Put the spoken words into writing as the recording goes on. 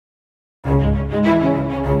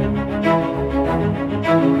Hey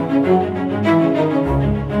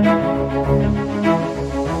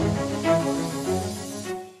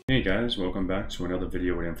guys, welcome back to another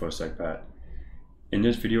video with InfoSec Pat. In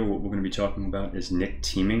this video, what we're going to be talking about is NIC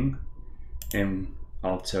Teaming, and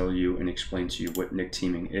I'll tell you and explain to you what NIC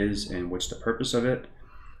Teaming is and what's the purpose of it.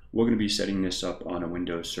 We're going to be setting this up on a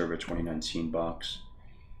Windows Server 2019 box.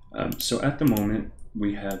 So at the moment,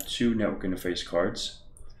 we have two network interface cards.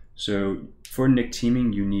 So for NIC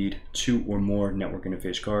Teaming, you need 2 or more network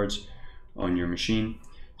interface cards on your machine.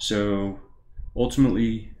 So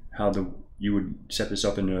ultimately, how you would set this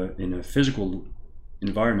up in a physical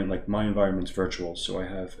environment, like my environment's virtual. So I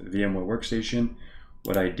have a VMware workstation.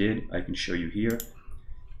 What I did, I can show you here.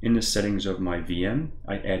 In the settings of my VM,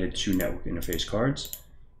 I added 2 network interface cards.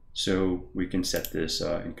 So we can set this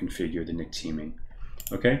and configure the NIC Teaming.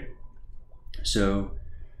 Okay, so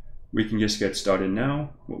we can just get started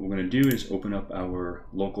now. What we're going to do is open up our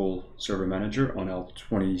local server manager on our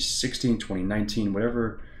 2016, 2019,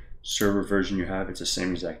 whatever server version you have, it's the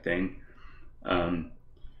same exact thing.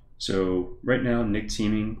 So right now, NIC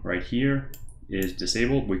Teaming right here is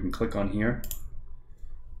disabled. We can click on here,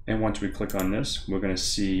 and once we click on this, we're going to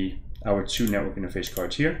see our 2 network interface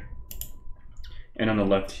cards here, and on the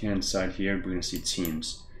left hand side here, we're going to see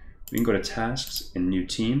teams. We can go to tasks and new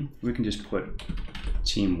team. We can just put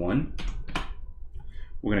team 1.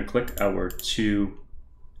 We're going to click our 2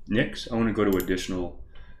 NICs. I want to go to additional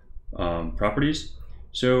properties.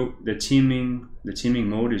 So the teaming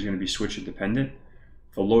mode is going to be switch independent.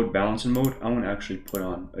 For load balancing mode, I want to actually put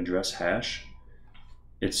on address hash.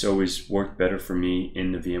 It's always worked better for me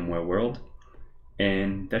in the VMware world,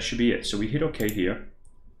 and that should be it. So we hit OK here.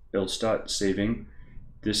 It'll start saving.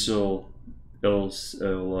 It'll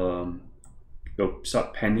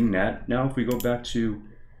stop pending that. Now, if we go back to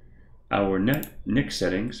our NIC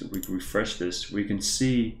settings, if we refresh this, we can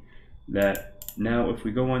see that. Now, if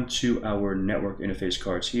we go on to our network interface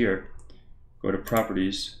cards here, go to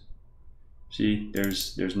properties, see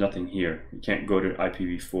there's nothing here. You can't go to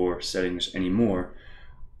IPv4 settings anymore.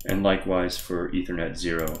 And likewise for Ethernet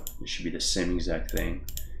 0, it should be the same exact thing.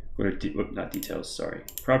 Go to not details, sorry,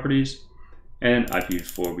 properties, and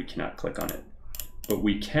IPv4, we cannot click on it. But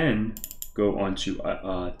we can go on to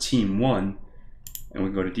team 1, and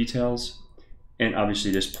we go to details. And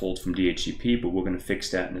obviously this pulled from DHCP, but we're going to fix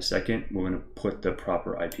that in a second. We're going to put the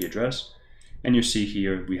proper IP address. And you see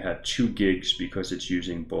here we have 2 gigs because it's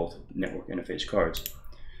using both network interface cards.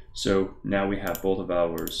 So now we have both of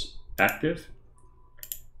ours active.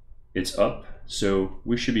 It's up. So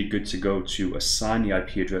we should be good to go to assign the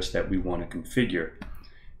IP address that we want to configure.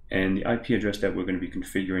 And the IP address that we're going to be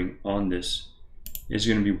configuring on this is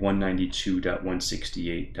going to be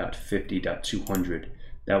 192.168.50.200.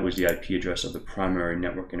 That was the IP address of the primary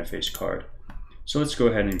network interface card. So let's go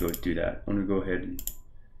ahead and go do that. I'm going to go ahead and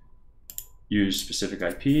use specific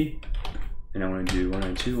IP, and I want to do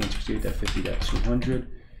 192.168.50.200,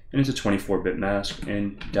 and it's a 24-bit mask,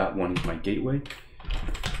 and .1 is my gateway.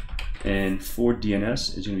 And for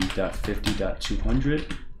DNS is going to be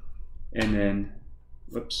 .50.200, and then,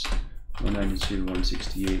 whoops,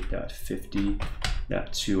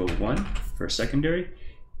 192.168.50.201 for a secondary.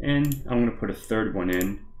 And I'm going to put a third one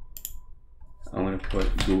in. I'm going to put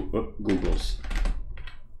Google's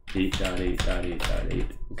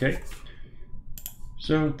 8.8.8.8. Okay.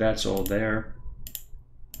 So that's all there.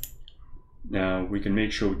 Now we can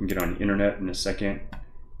make sure we can get on the internet in a second.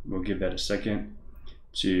 We'll give that a second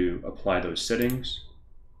to apply those settings.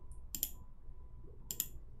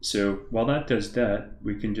 So while that does that,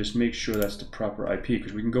 we can just make sure that's the proper IP,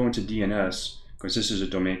 because we can go into DNS, because this is a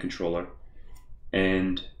domain controller,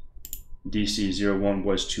 and DC01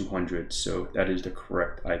 was 200, so that is the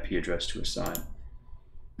correct IP address to assign.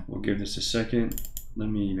 We'll give this a second. Let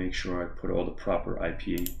me make sure I put all the proper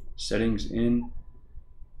IP settings in.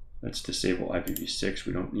 Let's disable IPv6.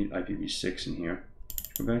 We don't need IPv6 in here.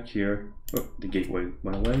 Go back here. Oh, the gateway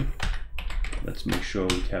went away. Let's make sure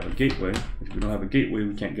we have a gateway. If we don't have a gateway,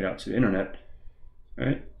 we can't get out to the internet. All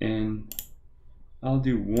right, and I'll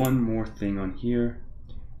do one more thing on here.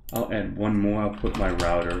 I'll add one more. I'll put my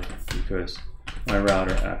router, because my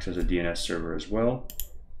router acts as a DNS server as well.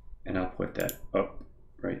 And I'll put that up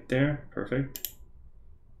right there. Perfect.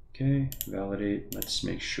 Okay, validate. Let's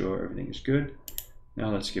make sure everything is good.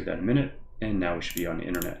 Now let's give that a minute. And now we should be on the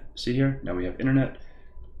internet. See here? Now we have internet.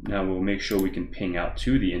 Now we'll make sure we can ping out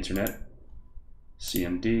to the internet.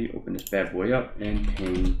 CMD, open this bad boy up and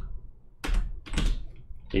ping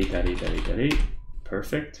 8.8.8.8.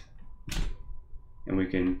 Perfect. And we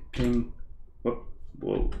can ping, whoa,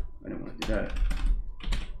 I don't want to do that.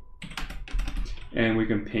 And we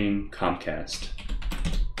can ping Comcast.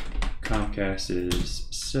 Comcast is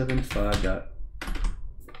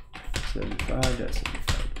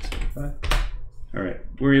 75.75.75.75. All right,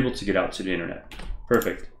 we're able to get out to the internet.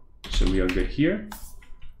 Perfect. So we are good here.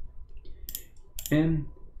 And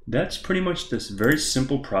that's pretty much this very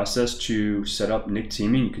simple process to set up NIC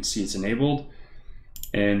Teaming. You can see it's enabled.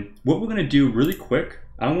 And what we're gonna do really quick,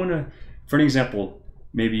 for an example,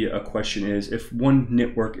 maybe a question is, if one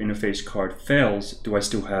network interface card fails, do I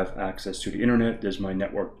still have access to the internet? Does my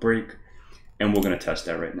network break? And we're gonna test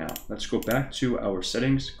that right now. Let's go back to our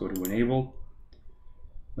settings, go to enable.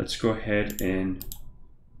 Let's go ahead and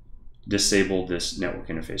disable this network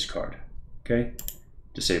interface card, okay?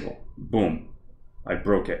 Disable, boom, I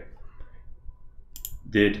broke it.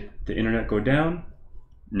 Did the internet go down?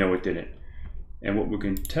 No, it didn't. And what we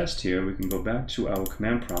can test here, we can go back to our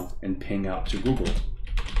command prompt and ping out to Google.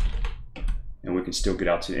 And we can still get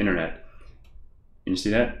out to the internet. And you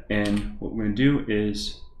see that? And what we're gonna do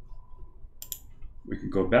is, we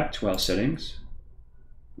can go back to our settings.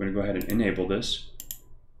 We're gonna go ahead and enable this.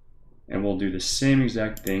 And we'll do the same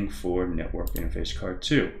exact thing for network interface card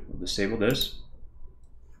 2. We'll disable this.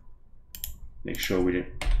 Make sure we can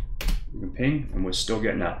ping, and we're still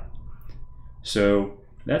getting out. So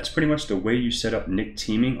that's pretty much the way you set up NIC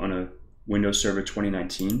Teaming on a Windows Server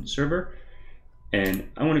 2019 server.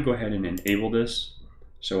 And I want to go ahead and enable this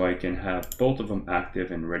so I can have both of them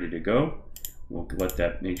active and ready to go. We'll let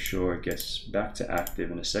that make sure it gets back to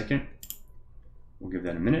active in a second. We'll give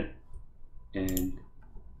that a minute and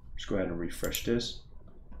just go ahead and refresh this.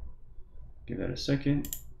 Give that a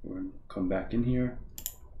second. We'll come back in here.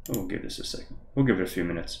 Oh, we'll give this a second. We'll give it a few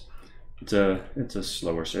minutes. It's a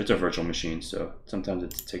slower, it's a virtual machine, so sometimes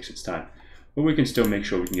it takes its time. But we can still make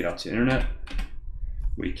sure we can get out to the internet.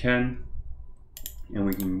 We can, and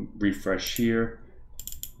we can refresh here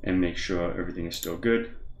and make sure everything is still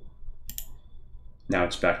good. Now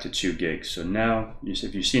it's back to 2 gigs. So now,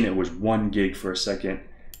 if you've seen it was 1 gig for a second.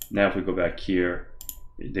 Now if we go back here,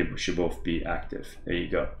 they should both be active. There you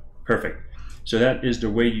go. Perfect. So that is the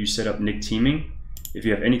way you set up NIC Teaming. If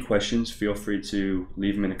you have any questions, feel free to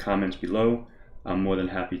leave them in the comments below. I'm more than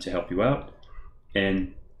happy to help you out.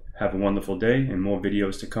 And have a wonderful day and more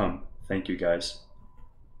videos to come. Thank you, guys.